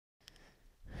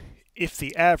If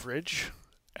the average,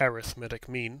 arithmetic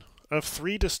mean, of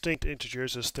three distinct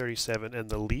integers is 37 and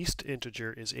the least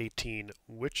integer is 18,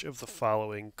 which of the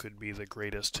following could be the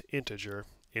greatest integer?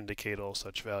 Indicate all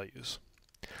such values.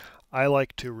 I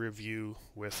like to review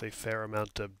with a fair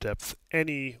amount of depth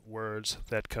any words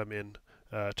that come in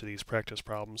to these practice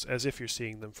problems as if you're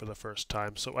seeing them for the first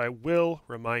time. So I will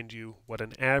remind you what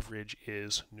an average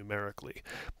is numerically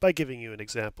by giving you an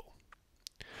example.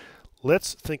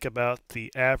 Let's think about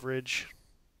the average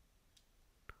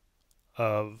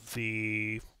of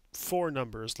the four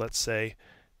numbers, let's say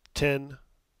 10,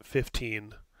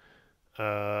 15,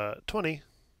 20,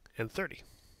 and 30.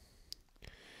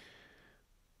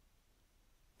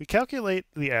 We calculate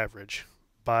the average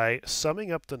by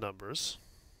summing up the numbers.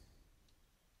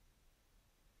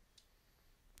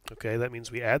 Okay, that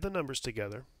means we add the numbers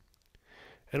together,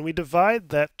 and we divide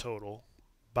that total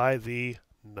by the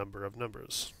number of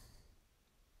numbers.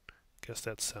 Guess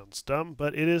that sounds dumb,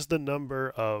 but it is the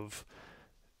number of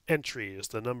entries,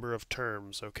 the number of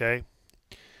terms, okay?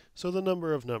 So the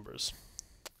number of numbers.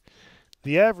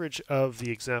 The average of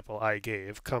the example I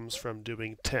gave comes from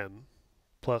doing 10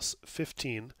 plus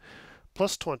 15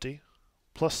 plus 20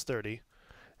 plus 30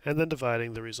 and then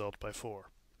dividing the result by 4.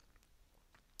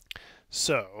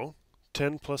 So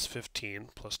 10 plus 15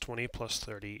 plus 20 plus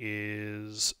 30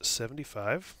 is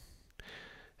 75,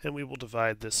 and we will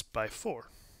divide this by 4.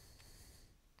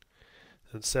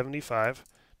 And 75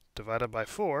 divided by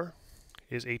 4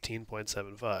 is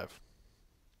 18.75.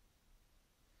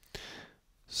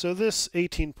 So this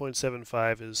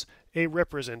 18.75 is a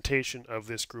representation of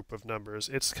this group of numbers.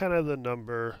 It's kind of the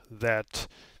number that's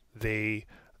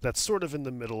sort of in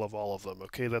the middle of all of them.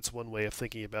 Okay, that's one way of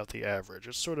thinking about the average.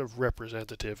 It's sort of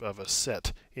representative of a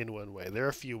set in one way. There are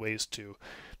a few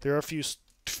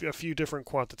different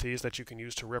quantities that you can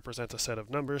use to represent a set of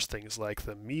numbers, things like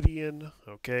the median,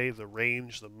 okay, the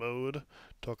range, the mode.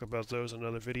 Talk about those in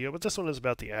another video, but this one is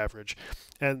about the average,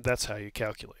 and that's how you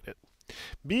calculate it.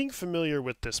 Being familiar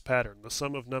with this pattern, the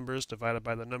sum of numbers divided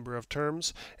by the number of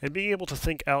terms, and being able to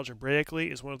think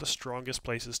algebraically is one of the strongest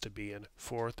places to be in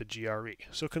for the GRE.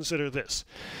 So consider this.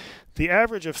 The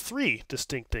average of three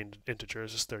distinct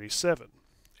integers is 37,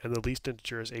 and the least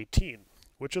integer is 18.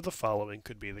 Which of the following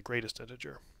could be the greatest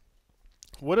integer?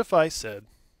 What if I said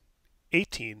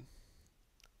 18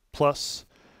 plus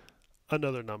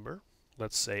another number,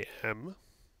 let's say m,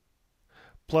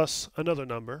 plus another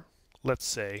number, let's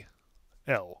say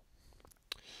L,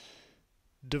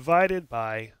 divided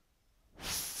by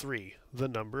 3, the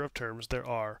number of terms there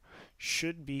are,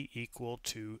 should be equal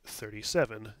to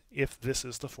 37 if this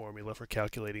is the formula for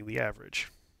calculating the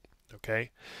average.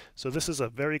 Okay, so this is a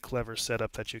very clever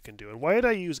setup that you can do. And why did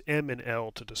I use m and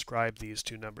L to describe these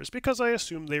two numbers? Because I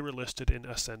assumed they were listed in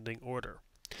ascending order.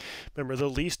 Remember, the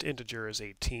least integer is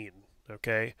 18.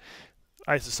 Okay,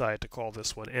 I decided to call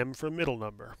this one m for middle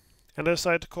number. And I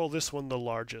decided to call this one the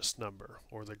largest number,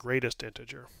 or the greatest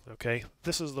integer. Okay,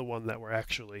 this is the one that we're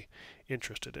actually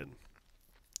interested in.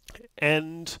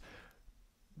 And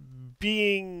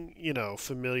being,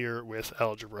 familiar with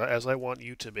algebra, as I want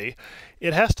you to be,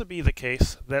 it has to be the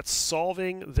case that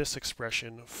solving this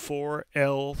expression for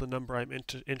L, the number I'm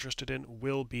interested in,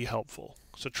 will be helpful.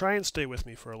 So try and stay with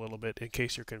me for a little bit in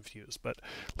case you're confused. But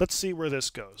let's see where this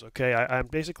goes, okay? I'm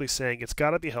basically saying it's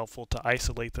got to be helpful to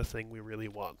isolate the thing we really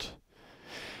want.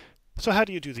 So how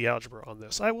do you do the algebra on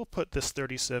this? I will put this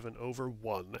 37 over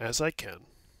 1 as I can,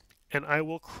 and I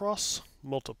will cross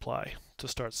multiply to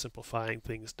start simplifying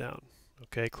things down.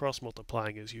 Okay, cross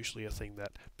multiplying is usually a thing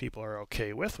that people are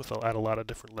okay with at a lot of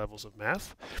different levels of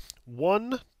math.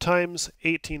 1 times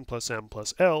 18 plus m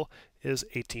plus L is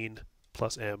 18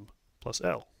 plus m plus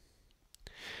L.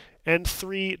 And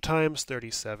 3 times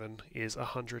 37 is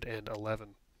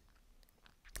 111.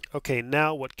 Okay,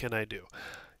 now what can I do?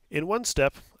 In one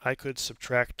step, I could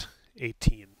subtract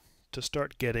 18 to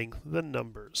start getting the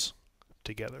numbers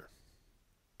together.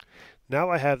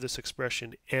 Now I have this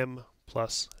expression m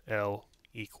plus L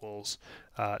equals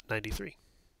 93.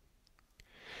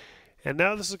 And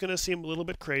now this is going to seem a little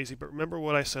bit crazy, but remember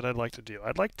what I said I'd like to do.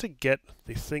 I'd like to get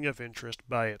the thing of interest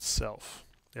by itself.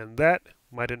 And that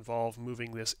might involve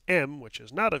moving this m, which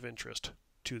is not of interest,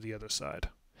 to the other side.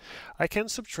 I can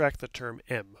subtract the term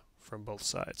m from both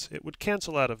sides. It would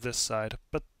cancel out of this side,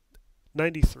 but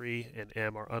 93 and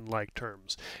m are unlike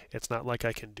terms. It's not like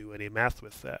I can do any math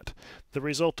with that. The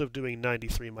result of doing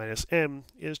 93 minus m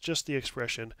is just the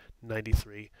expression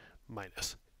 93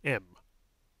 minus m.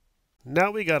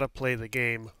 Now we gotta play the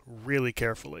game really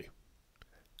carefully.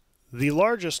 The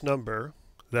largest number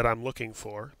that I'm looking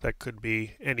for, that could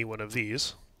be any one of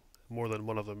these, more than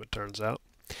one of them it turns out,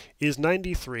 is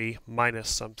 93 minus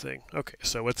something. Okay,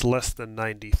 so it's less than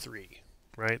 93,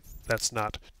 right? That's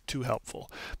not too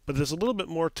helpful. But there's a little bit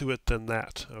more to it than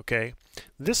that, okay?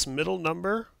 This middle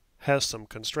number has some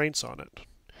constraints on it.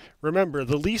 Remember,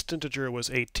 the least integer was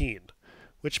 18,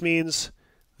 which means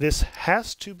this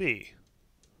has to be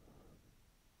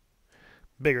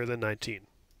bigger than 19.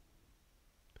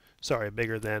 Sorry,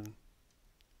 bigger than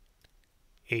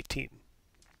 18.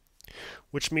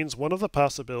 Which means one of the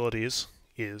possibilities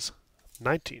is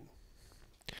 19.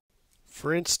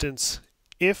 For instance,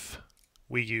 if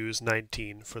we use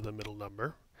 19 for the middle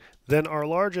number, then our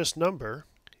largest number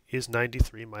is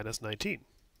 93 minus 19.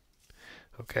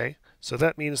 Okay, so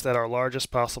that means that our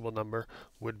largest possible number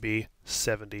would be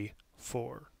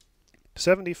 74.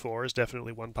 74 is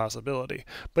definitely one possibility,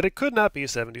 but it could not be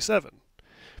 77,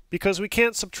 because we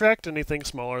can't subtract anything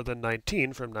smaller than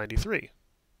 19 from 93.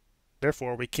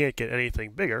 Therefore, we can't get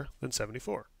anything bigger than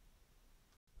 74.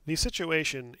 The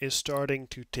situation is starting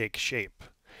to take shape.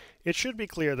 It should be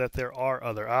clear that there are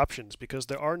other options, because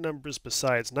there are numbers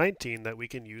besides 19 that we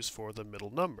can use for the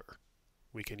middle number.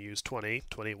 We can use 20,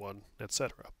 21,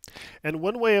 etc. And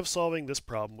one way of solving this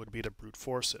problem would be to brute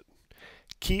force it.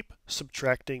 Keep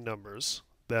subtracting numbers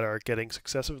that are getting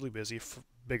successively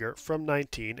bigger from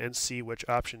 19 and see which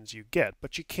options you get,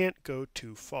 but you can't go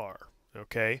too far.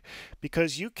 Okay?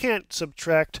 Because you can't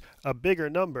subtract a bigger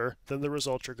number than the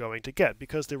result you're going to get,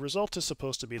 because the result is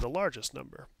supposed to be the largest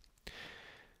number.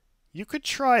 You could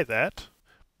try that,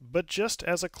 but just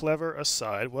as a clever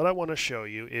aside, what I want to show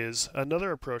you is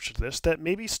another approach to this that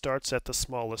maybe starts at the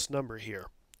smallest number here.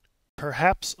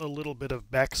 Perhaps a little bit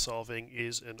of back solving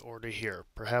is in order here,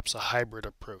 perhaps a hybrid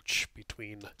approach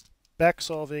between back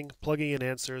solving, plugging in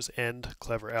answers, and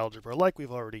clever algebra like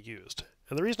we've already used.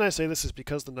 And the reason I say this is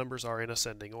because the numbers are in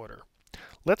ascending order.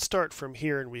 Let's start from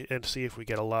here and see if we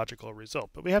get a logical result,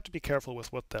 but we have to be careful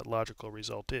with what that logical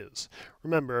result is.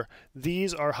 Remember,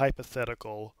 these are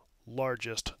hypothetical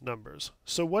largest numbers.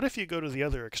 So what if you go to the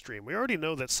other extreme? We already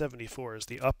know that 74 is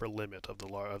the upper limit of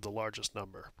the largest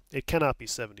number. It cannot be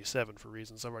 77 for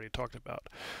reasons I've already talked about.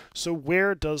 So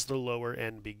where does the lower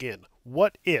end begin?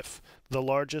 What if the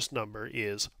largest number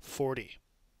is 40?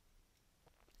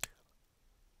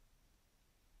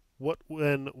 What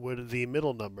then would the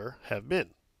middle number have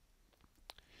been?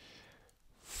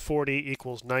 40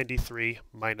 equals 93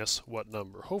 minus what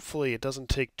number? Hopefully it doesn't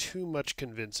take too much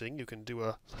convincing. You can do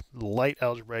a light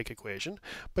algebraic equation,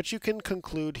 but you can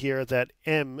conclude here that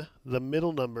m, the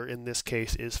middle number in this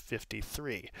case, is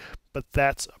 53. But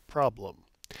that's a problem,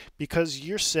 because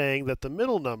you're saying that the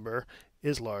middle number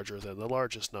is larger than the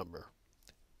largest number.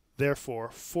 Therefore,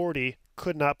 40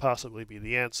 could not possibly be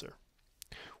the answer.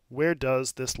 Where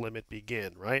does this limit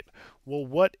begin, right? Well,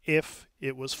 what if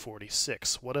it was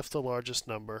 46? What if the largest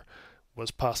number was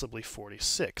possibly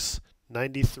 46?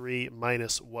 93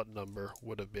 minus what number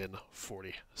would have been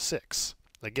 46?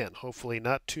 Again, hopefully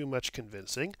not too much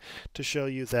convincing to show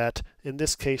you that in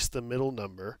this case the middle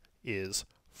number is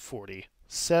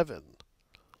 47.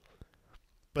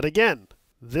 But again,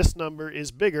 this number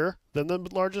is bigger than the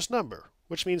largest number,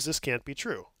 which means this can't be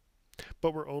true.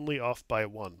 But we're only off by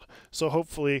 1. So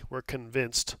hopefully we're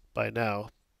convinced by now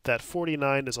that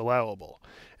 49 is allowable.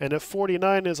 And if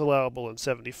 49 is allowable and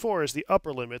 74 is the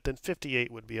upper limit, then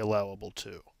 58 would be allowable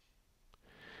too.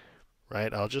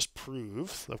 Right? I'll just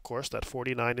prove, of course, that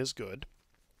 49 is good.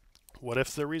 What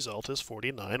if the result is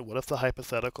 49? What if the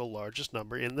hypothetical largest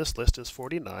number in this list is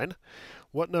 49?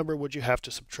 What number would you have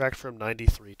to subtract from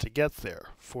 93 to get there?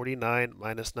 49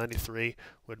 minus 93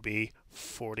 would be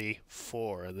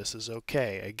 44, and this is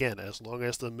okay, again, as long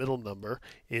as the middle number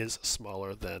is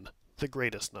smaller than the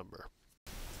greatest number.